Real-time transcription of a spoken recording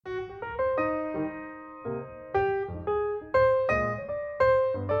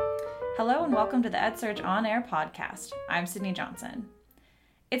Hello and welcome to the EdSurge On Air podcast. I'm Sydney Johnson.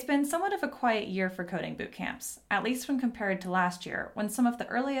 It's been somewhat of a quiet year for coding bootcamps, at least when compared to last year, when some of the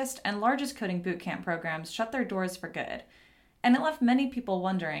earliest and largest coding bootcamp programs shut their doors for good. And it left many people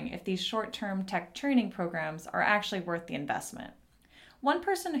wondering if these short-term tech training programs are actually worth the investment. One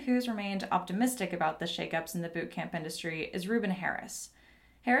person who's remained optimistic about the shakeups in the bootcamp industry is Ruben Harris.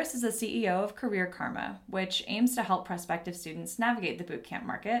 Harris is the CEO of Career Karma, which aims to help prospective students navigate the bootcamp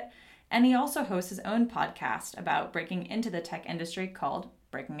market, and he also hosts his own podcast about breaking into the tech industry called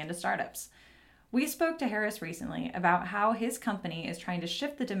Breaking Into Startups. We spoke to Harris recently about how his company is trying to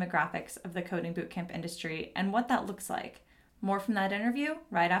shift the demographics of the coding bootcamp industry and what that looks like. More from that interview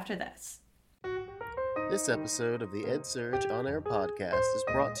right after this. This episode of the EdSurge On Air podcast is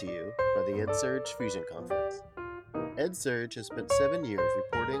brought to you by the EdSurge Fusion Conference. EdSurge has spent 7 years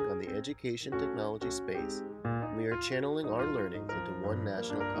reporting on the education technology space, and we are channeling our learnings into one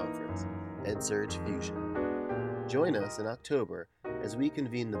national conference, EdSurge Fusion. Join us in October as we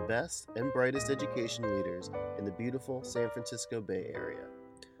convene the best and brightest education leaders in the beautiful San Francisco Bay Area.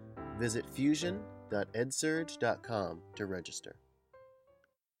 Visit fusion.edsurge.com to register.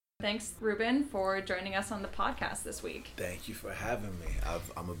 Thanks, Ruben, for joining us on the podcast this week. Thank you for having me.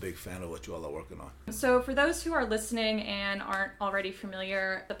 I'm a big fan of what you all are working on. So for those who are listening and aren't already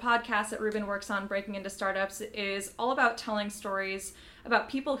familiar, the podcast that Ruben works on, Breaking Into Startups, is all about telling stories about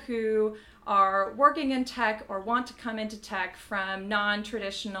people who are working in tech or want to come into tech from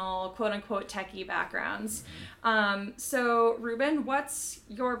non-traditional, quote-unquote, techie backgrounds. So Ruben, what's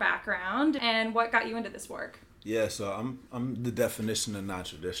your background and what got you into this work? Yeah, so I'm the definition of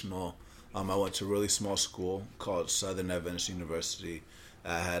non-traditional. I went to a really small school called Southern Adventist University.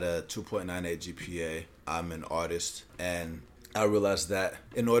 I had a 2.98 GPA. I'm an artist, and I realized that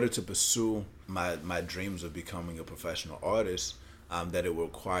in order to pursue my dreams of becoming a professional artist, that it will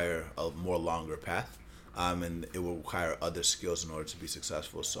require a more longer path, and it will require other skills in order to be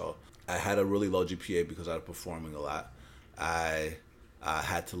successful. So I had a really low GPA because I was performing a lot. I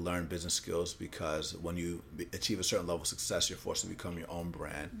had to learn business skills because when you achieve a certain level of success, you're forced to become your own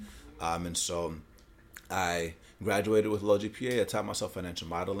brand. And so I graduated with a low GPA. I taught myself financial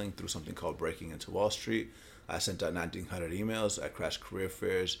modeling through something called Breaking Into Wall Street. I sent out 1,900 emails. I crashed career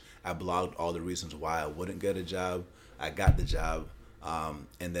fairs. I blogged all the reasons why I wouldn't get a job. I got the job.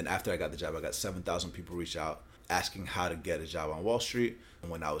 And then after I got the job, I got 7,000 people reach out asking how to get a job on Wall Street. And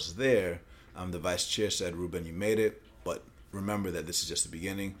when I was there, the vice chair said, "Ruben, you made it, but remember that this is just the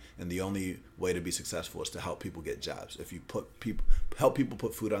beginning, and the only way to be successful is to help people get jobs. If you help people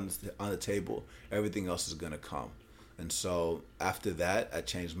put food on the table, everything else is going to come." And so after that, I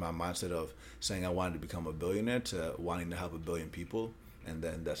changed my mindset of saying I wanted to become a billionaire to wanting to help 1 billion people, and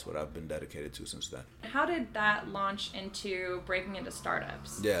then that's what I've been dedicated to since then. How did that launch into Breaking Into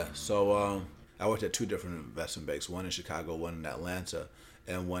Startups? Yeah, so I worked at 2 different investment banks, one in Chicago, one in Atlanta.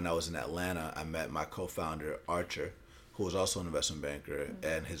 And when I was in Atlanta, I met my co-founder, Archer, who was also an investment banker,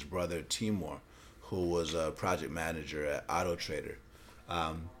 and his brother, Timur, who was a project manager at Auto Trader.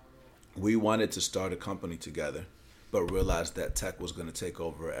 We wanted to start a company together, but realized that tech was going to take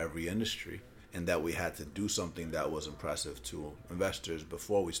over every industry and that we had to do something that was impressive to investors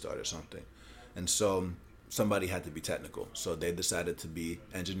before we started something. And so somebody had to be technical. So they decided to be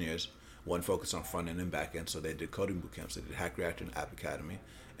engineers, one focused on front end and back end. So they did coding bootcamps, they did Hack Reactor and App Academy.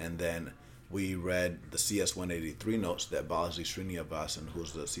 And then we read the CS 183 notes that Balaji Srinivasan,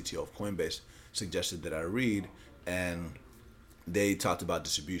 who's the CTO of Coinbase, suggested that I read, and they talked about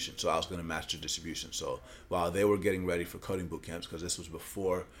distribution. So I was going to master distribution. So while they were getting ready for coding bootcamps, because this was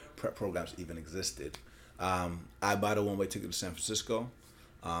before prep programs even existed, I bought a one-way ticket to San Francisco.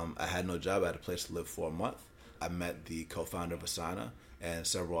 I had no job. I had a place to live for a month. I met the co-founder of Asana and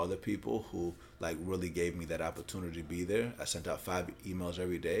several other people who really gave me that opportunity to be there. I sent out 5 emails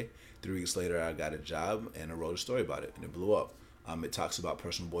every day. 3 weeks later, I got a job, and I wrote a story about it, and it blew up. It talks about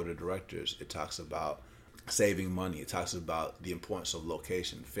personal board of directors. It talks about saving money. It talks about the importance of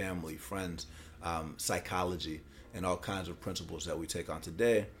location, family, friends, psychology, and all kinds of principles that we take on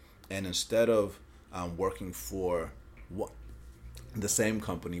today. And instead of working for the same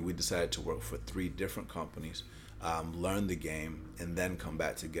company, we decided to work for 3 different companies, learn the game, and then come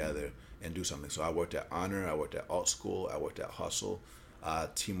back together and do something. So I worked at Honor, I worked at Alt School, I worked at Hustle,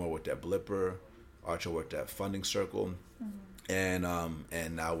 Timur worked at Blipper, Archer worked at Funding Circle, and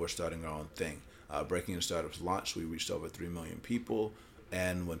now we're starting our own thing. Breaking Into Startups launched, we reached over 3 million people,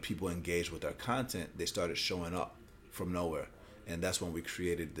 and when people engaged with our content, they started showing up from nowhere. And that's when we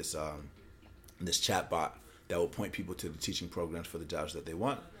created this chatbot that will point people to the teaching programs for the jobs that they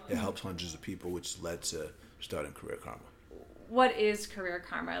want. It helps hundreds of people, which led to starting Career Karma. what is Career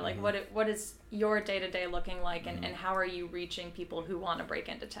Karma? Like, what is your day-to-day looking like, and how are you reaching people who want to break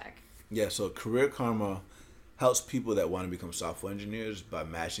into tech? Yeah, so Career Karma helps people that want to become software engineers by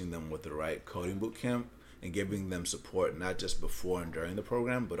matching them with the right coding bootcamp and giving them support not just before and during the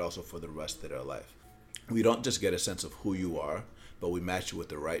program, but also for the rest of their life. We don't just get a sense of who you are, but we match you with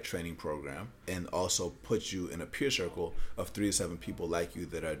the right training program and also put you in a peer circle of 3 to 7 people like you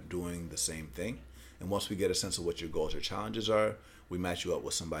that are doing the same thing. And once we get a sense of what your goals or challenges are, we match you up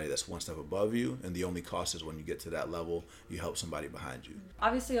with somebody that's one step above you. And the only cost is when you get to that level, you help somebody behind you.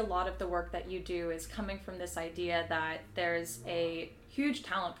 Obviously, a lot of the work that you do is coming from this idea that there's a huge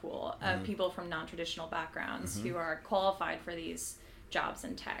talent pool of people from non-traditional backgrounds who are qualified for these jobs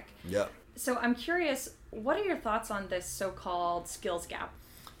in tech. Yeah. So I'm curious, what are your thoughts on this so-called skills gap?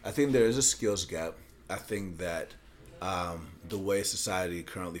 I think there is a skills gap. I think that the way society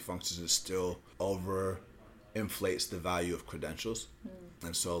currently functions is still inflates the value of credentials.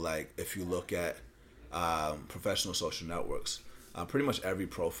 And so, like, if you look at professional social networks, pretty much every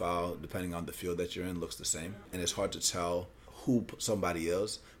profile, depending on the field that you're in, looks the same. And it's hard to tell who somebody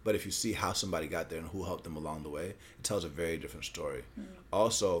is, but if you see how somebody got there and who helped them along the way, it tells a very different story.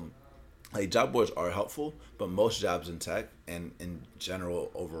 Also, like, job boards are helpful, but most jobs in tech and in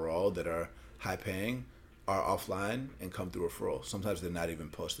general overall that are high paying are offline and come through referral. Sometimes they're not even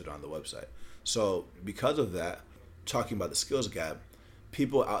posted on the website. So because of that, talking about the skills gap,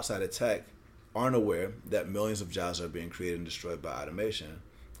 people outside of tech aren't aware that millions of jobs are being created and destroyed by automation.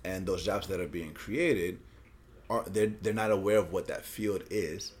 And those jobs that are being created, they're not aware of what that field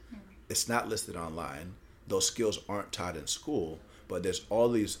is. It's not listed online. Those skills aren't taught in school, but there's all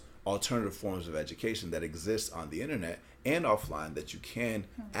these alternative forms of education that exist on the internet and offline that you can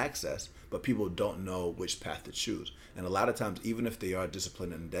access, but people don't know which path to choose. And a lot of times, even if they are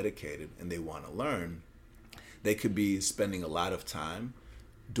disciplined and dedicated and they want to learn, they could be spending a lot of time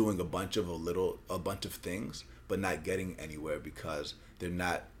doing a bunch of things, but not getting anywhere because they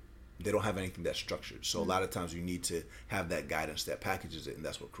don't have anything that's structured. So a lot of times you need to have that guidance that packages it, and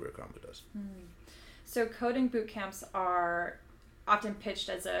that's what Career Karma does. So coding boot camps are often pitched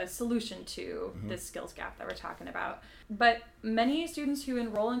as a solution to this skills gap that we're talking about. But many students who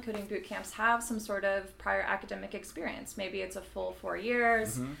enroll in coding boot camps have some sort of prior academic experience. Maybe it's a full 4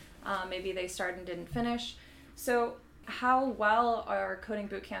 years, maybe they started and didn't finish. So how well are coding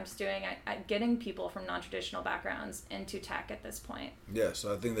boot camps doing at getting people from non-traditional backgrounds into tech at this point? Yeah,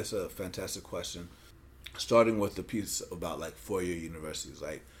 so I think that's a fantastic question. Starting with the piece about like 4-year universities,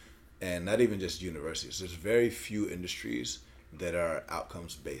 and not even just universities, there's very few industries that are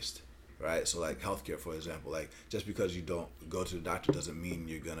outcomes based, right? So like healthcare, for example, like just because you don't go to the doctor doesn't mean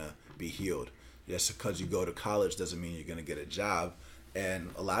you're gonna be healed. Just because you go to college doesn't mean you're gonna get a job.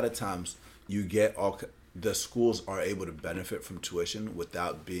 And a lot of times the schools are able to benefit from tuition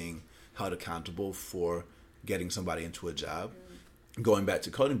without being held accountable for getting somebody into a job. Going back to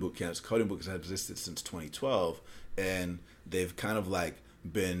coding boot camps have existed since 2012, and they've kind of like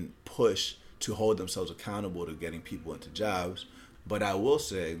been pushed to hold themselves accountable to getting people into jobs. But I will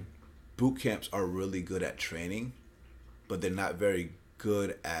say boot camps are really good at training, but they're not very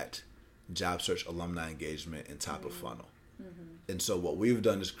good at job search, alumni engagement, and top of funnel. And so what we've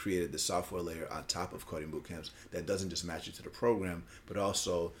done is created the software layer on top of coding boot camps that doesn't just match you to the program, but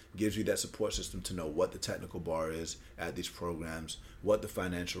also gives you that support system to know what the technical bar is at these programs, what the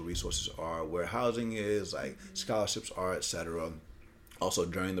financial resources are, where housing is, like scholarships are, etc. Also,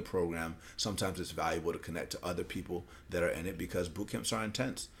 during the program, sometimes it's valuable to connect to other people that are in it because boot camps are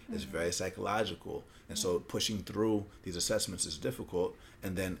intense. It's very psychological. And so pushing through these assessments is difficult.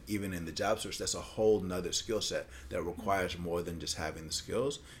 And then even in the job search, that's a whole nother skill set that requires more than just having the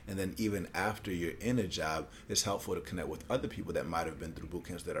skills. And then even after you're in a job, it's helpful to connect with other people that might have been through boot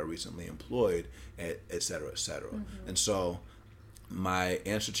camps that are recently employed, et cetera, et cetera. And so my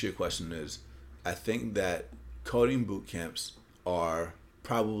answer to your question is, I think that coding boot camps are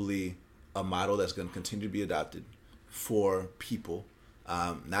probably a model that's going to continue to be adopted for people,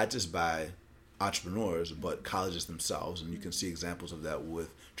 not just by entrepreneurs, but colleges themselves. And you can see examples of that with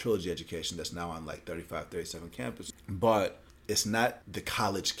Trilogy Education that's now on like 35, 37 campuses. But it's not the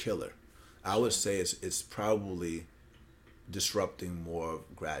college killer. I would say it's probably disrupting more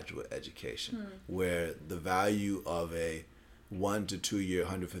of graduate education, where the value of a 1 to 2 year,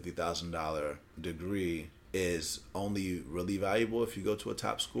 $150,000 degree is only really valuable if you go to a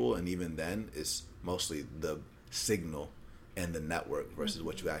top school, and even then it's mostly the signal and the network versus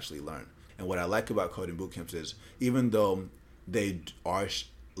what you actually learn. And what I like about coding bootcamps is, even though they are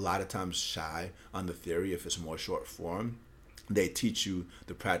a lot of times shy on the theory if it's more short form, they teach you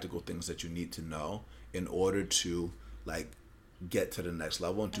the practical things that you need to know in order to like get to the next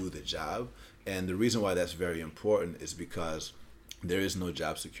level and do the job. And the reason why that's very important is because there is no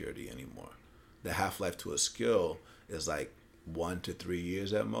job security anymore. The half-life to a skill is like 1 to 3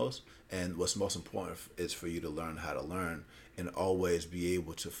 years at most. And what's most important is for you to learn how to learn and always be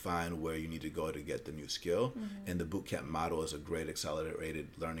able to find where you need to go to get the new skill. And the bootcamp model is a great accelerated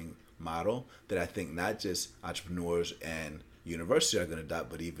learning model that I think not just entrepreneurs and universities are going to adopt,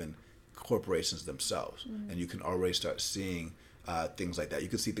 but even corporations themselves. And you can already start seeing things like that. You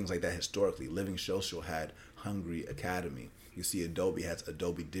can see things like that historically. Living Social had Hungry Academy. You see Adobe has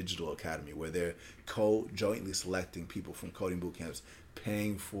Adobe Digital Academy, where they're jointly selecting people from coding boot camps,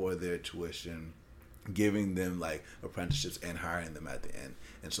 paying for their tuition, giving them like apprenticeships and hiring them at the end.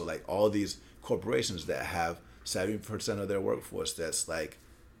 And so like all these corporations that have 70% of their workforce that's like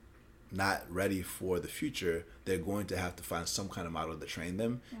not ready for the future, they're going to have to find some kind of model to train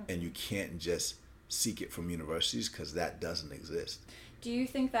them. And you can't just seek it from universities because that doesn't exist. Do you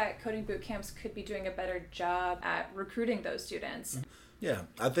think that coding boot camps could be doing a better job at recruiting those students? Yeah,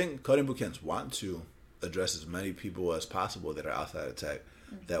 I think coding boot camps want to address as many people as possible that are outside of tech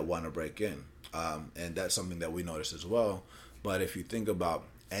that want to break in. And that's something that we notice as well. But if you think about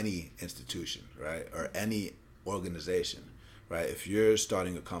any institution, right, or any organization, right, if you're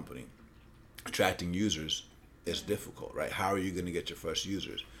starting a company, attracting users is difficult, right? How are you going to get your first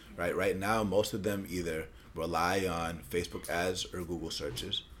users, right? Right now, most of them either rely on Facebook ads or Google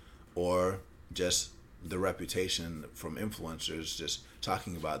searches, or just the reputation from influencers just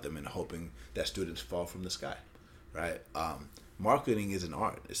talking about them and hoping that students fall from the sky, right? Marketing is an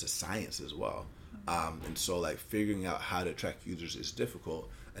art. It's a science as well. And so like figuring out how to attract users is difficult.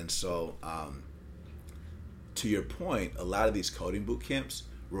 And so to your point, a lot of these coding boot camps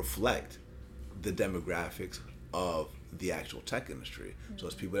reflect the demographics of the actual tech industry. So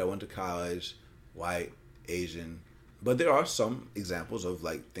it's people that went to college, white, Asian, but there are some examples of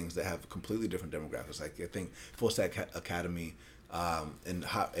like things that have completely different demographics. Like I think Full Stack Academy and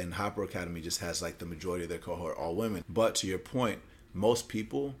Hopper Academy just has like the majority of their cohort all women. But to your point, most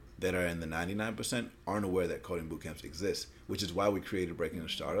people that are in the 99% aren't aware that coding bootcamps exist, which is why we created Breaking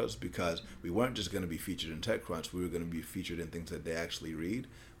Into Startups, because we weren't just going to be featured in TechCrunch. We were going to be featured in things that they actually read.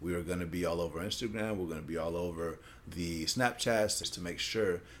 We were going to be all over Instagram. We're going to be all over the Snapchats just to make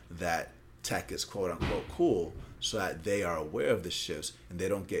sure that tech is quote unquote cool, so that they are aware of the shifts and they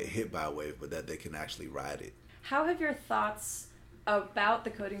don't get hit by a wave, but that they can actually ride it. How have your thoughts about the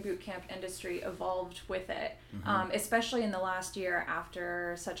coding bootcamp industry evolved with it, especially in the last year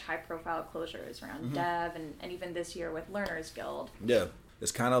after such high profile closures around Dev and even this year with Learners Guild? Yeah,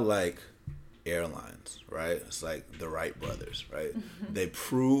 it's kind of like airlines, right? It's like the Wright brothers, right? They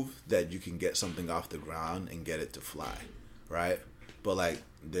prove that you can get something off the ground and get it to fly, right? But like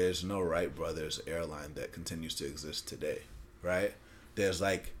there's no Wright brothers airline that continues to exist today, right? There's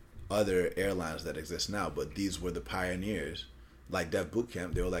like other airlines that exist now, but these were the pioneers. Like Dev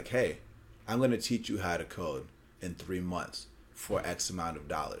Bootcamp, they were like, hey, I'm going to teach you how to code in 3 months for X amount of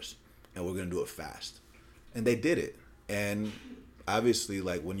dollars, and we're going to do it fast. And they did it. And obviously,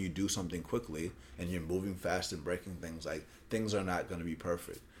 like when you do something quickly and you're moving fast and breaking things, like things are not going to be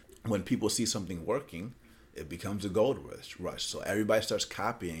perfect. When people see something working, it becomes a gold rush. So everybody starts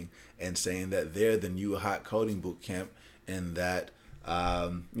copying and saying that they're the new hot coding bootcamp and that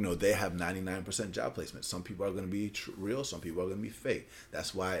they have 99% job placement. Some people are going to be real, some people are going to be fake.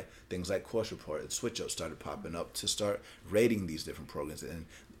 That's why things like Course Report and SwitchUp started popping up to start rating these different programs. And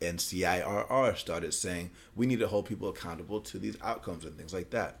CIRR started saying we need to hold people accountable to these outcomes and things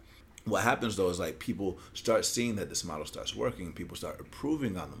like that. What happens though is like people start seeing that this model starts working and people start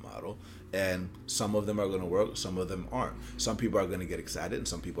improving on the model, and some of them are going to work, some of them aren't. Some people are going to get excited and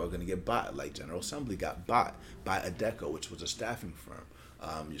some people are going to get bought, like General Assembly got bought by Adecco, which was a staffing firm.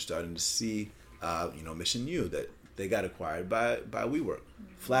 You're starting to see Mission U, that they got acquired by WeWork.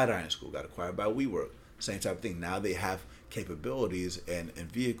 Flatiron School got acquired by WeWork. Same type of thing. Now they have capabilities and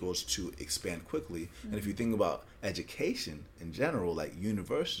vehicles to expand quickly. And if you think about education in general, like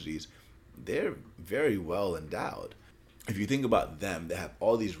universities, they're very well endowed. If you think about them, they have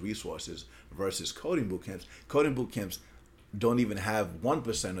all these resources versus coding bootcamps. Coding bootcamps don't even have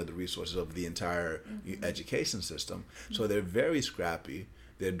 1% of the resources of the entire education system. So they're very scrappy.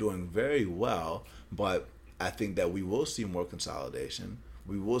 They're doing very well, but I think that we will see more consolidation.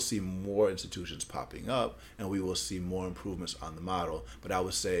 We will see more institutions popping up, and we will see more improvements on the model. But I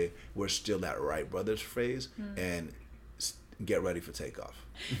would say we're still at Wright Brothers phase, and get ready for takeoff.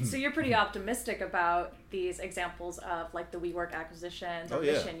 So you're pretty optimistic about these examples of like the WeWork acquisitions or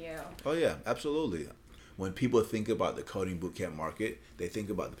Mission U. Oh yeah, absolutely. When people think about the coding bootcamp market, they think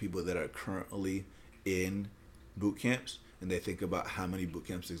about the people that are currently in boot camps, and they think about how many boot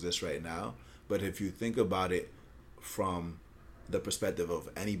camps exist right now. But if you think about it from the perspective of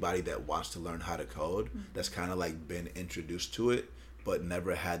anybody that wants to learn how to code, that's kind of like been introduced to it, but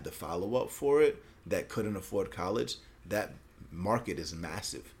never had the follow-up for it, that couldn't afford college, that market is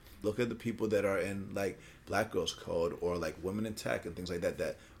massive. Look at the people that are in like Black Girls Code or like Women in Tech and things like that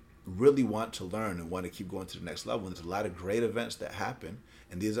that really want to learn and want to keep going to the next level. And there's a lot of great events that happen,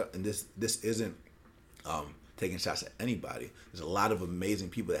 and this isn't taking shots at anybody. There's a lot of amazing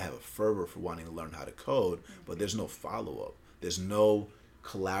people that have a fervor for wanting to learn how to code, but there's no follow-up. There's no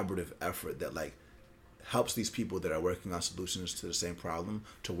collaborative effort that like helps these people that are working on solutions to the same problem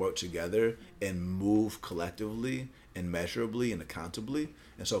to work together and move collectively and measurably and accountably.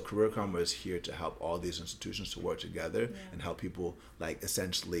 And so Career Karma is here to help all these institutions to work together and help people like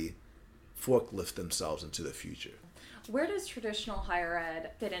essentially forklift themselves into the future. Where does traditional higher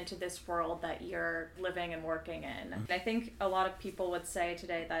ed fit into this world that you're living and working in? I think a lot of people would say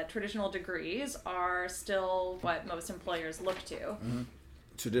today that traditional degrees are still what most employers look to. Mm-hmm.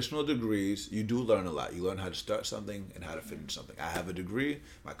 Traditional degrees, you do learn a lot. You learn how to start something and how to finish something. I have a degree.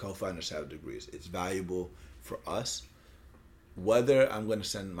 My co-founders have degrees. It's valuable for us. Whether I'm going to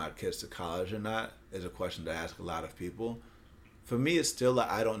send my kids to college or not is a question to ask a lot of people. For me, it's still like,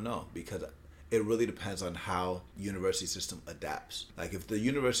 I don't know, because it really depends on how the university system adapts. Like if the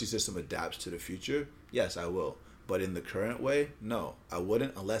university system adapts to the future, yes, I will. But in the current way, no, I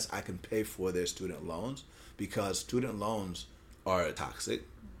wouldn't unless I can pay for their student loans, because student loans are toxic.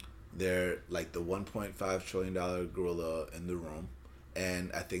 They're like the $1.5 trillion gorilla in the room.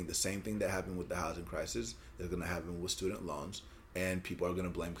 And I think the same thing that happened with the housing crisis is going to happen with student loans, and people are going to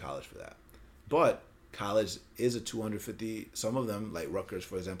blame college for that. But college is a 250, some of them, like Rutgers,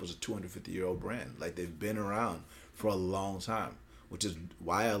 for example, is a 250-year-old brand. Like they've been around for a long time, which is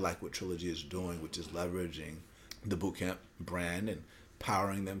why I like what Trilogy is doing, which is leveraging the bootcamp brand and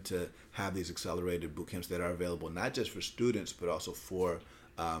powering them to have these accelerated boot camps that are available not just for students but also for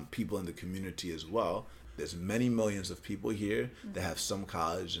people in the community as well. There's many millions of people here that have some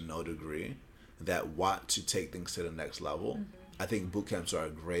college and no degree that want to take things to the next level. I think boot camps are a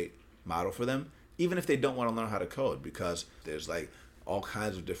great model for them, even if they don't want to learn how to code, because there's like all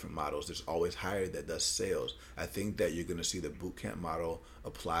kinds of different models. There's always Hire that does sales. I think that you're going to see the boot camp model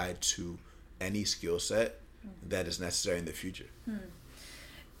applied to any skill set that is necessary in the future.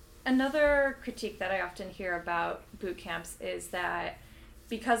 Another critique that I often hear about boot camps is that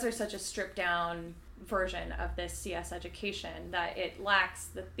because there's such a stripped down version of this CS education, that it lacks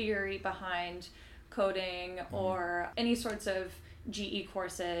the theory behind coding or any sorts of GE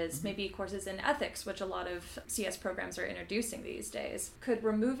courses, maybe courses in ethics, which a lot of CS programs are introducing these days. Could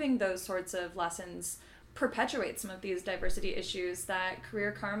removing those sorts of lessons perpetuate some of these diversity issues that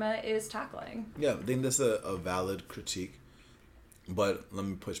Career Karma is tackling? Yeah, I think that's a valid critique, but let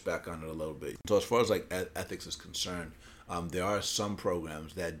me push back on it a little bit. So as far as like ethics is concerned, there are some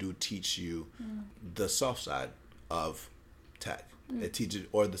programs that do teach you the soft side of tech. It teaches,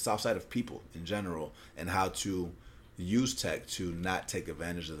 or the soft side of people in general, and how to use tech to not take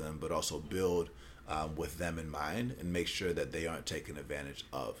advantage of them, but also build with them in mind and make sure that they aren't taken advantage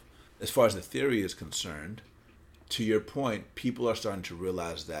of. As far as the theory is concerned, to your point, people are starting to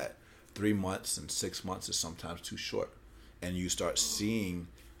realize that 3 months and 6 months is sometimes too short. And you start seeing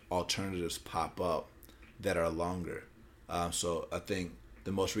alternatives pop up that are longer. So I think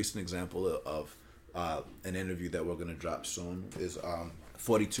the most recent example of an interview that we're going to drop soon is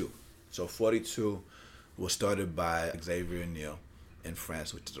 42. So 42 was started by Xavier Niel in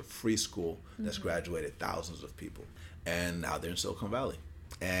France, which is a free school that's graduated thousands of people. And now they're in Silicon Valley.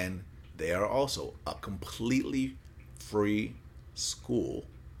 And they are also a completely free school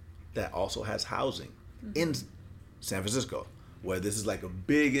that also has housing in San Francisco, where this is like a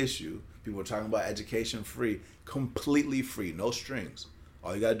big issue. People are talking about education free, completely free, no strings.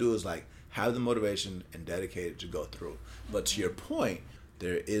 All you gotta do is like have the motivation and dedicate it to go through. But to your point,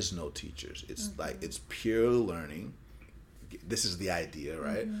 there is no teachers. It's like, it's pure learning. This is the idea,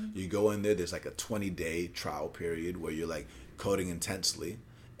 right? You go in there, there's like a 20-day trial period where you're like coding intensely,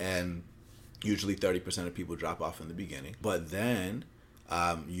 and usually 30% of people drop off in the beginning. But then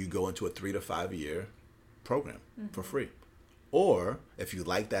you go into a 3 to 5 year program for free. Or if you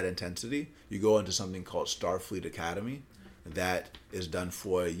like that intensity, you go into something called Starfleet Academy that is done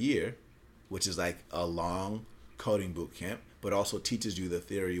for a year, which is like a long coding boot camp, but also teaches you the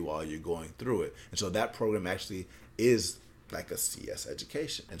theory while you're going through it. And so that program actually is like a CS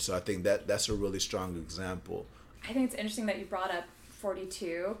education. And so I think that that's a really strong example. I think it's interesting that you brought up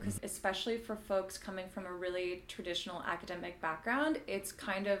 42, because especially for folks coming from a really traditional academic background, it's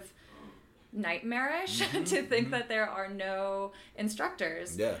kind of nightmarish to think that there are no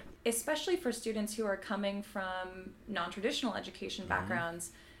instructors. Yeah. Especially for students who are coming from non-traditional education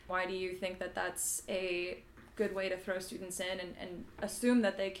backgrounds. Why do you think that that's a good way to throw students in and assume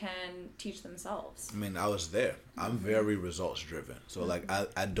that they can teach themselves? I mean, I was there. I'm very results driven. So like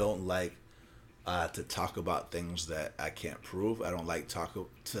I don't like to talk about things that I can't prove. I don't like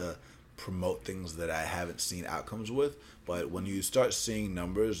to promote things that I haven't seen outcomes with. But when you start seeing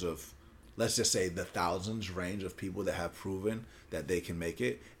numbers of, let's just say, the thousands range of people that have proven that they can make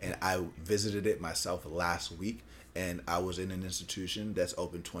it, and I visited it myself last week, and I was in an institution that's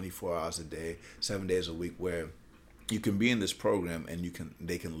open 24 hours a day, 7 days a week, where you can be in this program and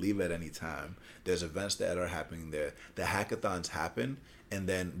they can leave at any time. There's events that are happening there. The hackathons happen, and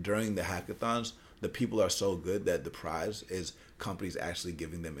then during the hackathons, the people are so good that the prize is companies actually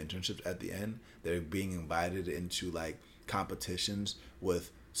giving them internships at the end. They're being invited into like competitions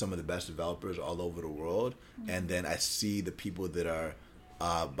with some of the best developers all over the world. And then I see the people that are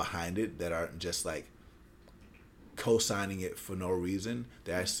behind it that aren't just like co-signing it for no reason.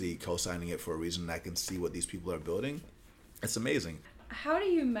 They're actually co-signing it for a reason, and I can see what these people are building. It's amazing. How do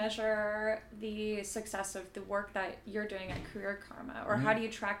you measure the success of the work that you're doing at Career Karma? Or how do you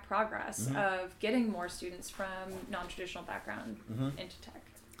track progress of getting more students from non-traditional background into tech?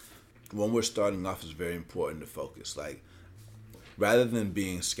 When we're starting off, it's very important to focus. Like, rather than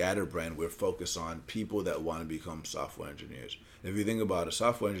being scatterbrained, we're focused on people that want to become software engineers. If you think about a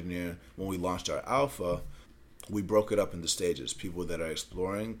software engineer, when we launched our alpha, we broke it up into stages. People that are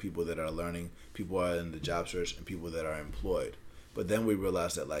exploring, people that are learning, people who are in the job search, and people that are employed. But then we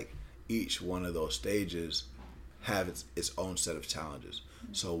realized that like each one of those stages have its own set of challenges.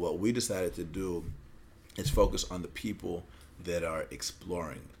 So what we decided to do is focus on the people that are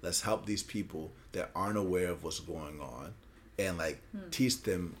exploring. Let's help these people that aren't aware of what's going on and like teach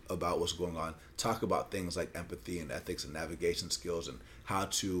them about what's going on. Talk about things like empathy and ethics and navigation skills and how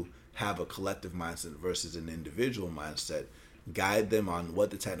to have a collective mindset versus an individual mindset. Guide them on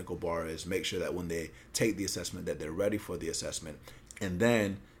what the technical bar is, make sure that when they take the assessment that they're ready for the assessment, and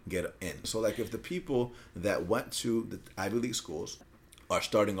then get in. So like if the people that went to the Ivy League schools are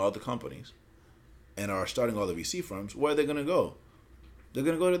starting all the companies and are starting all the VC firms, where are they going to go? They're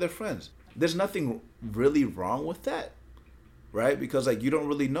going to go to their friends. There's nothing really wrong with that, right? Because like you don't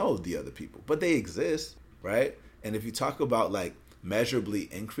really know the other people, but they exist, right? And if you talk about like measurably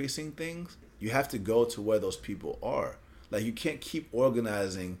increasing things, you have to go to where those people are. Like you can't keep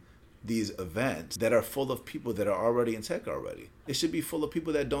organizing these events that are full of people that are already in tech already. It should be full of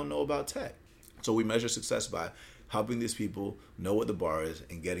people that don't know about tech. So we measure success by helping these people know what the bar is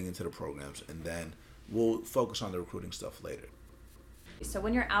and getting into the programs, and then we'll focus on the recruiting stuff later. So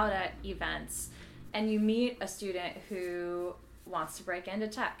when you're out at events and you meet a student who wants to break into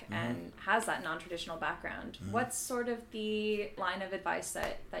tech and has that non-traditional background, what's sort of the line of advice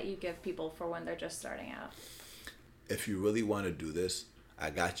that you give people for when they're just starting out? If you really want to do this, I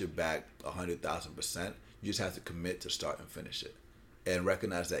got your back 100,000%. You just have to commit to start and finish it. And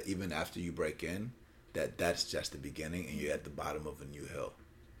recognize that even after you break in, that's just the beginning and you're at the bottom of a new hill.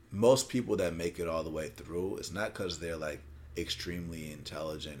 Most people that make it all the way through, it's not because they're like extremely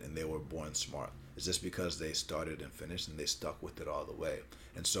intelligent and they were born smart. It's just because they started and finished and they stuck with it all the way.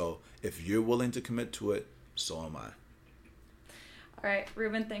 And so if you're willing to commit to it, so am I. All right,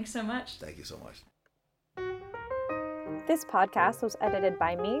 Ruben, thanks so much. Thank you so much. This podcast was edited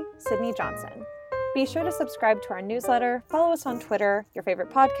by me, Sydney Johnson. Be sure to subscribe to our newsletter, follow us on Twitter, your favorite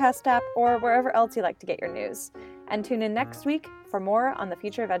podcast app, or wherever else you like to get your news. And tune in next week for more on the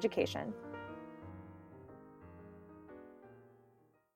future of education.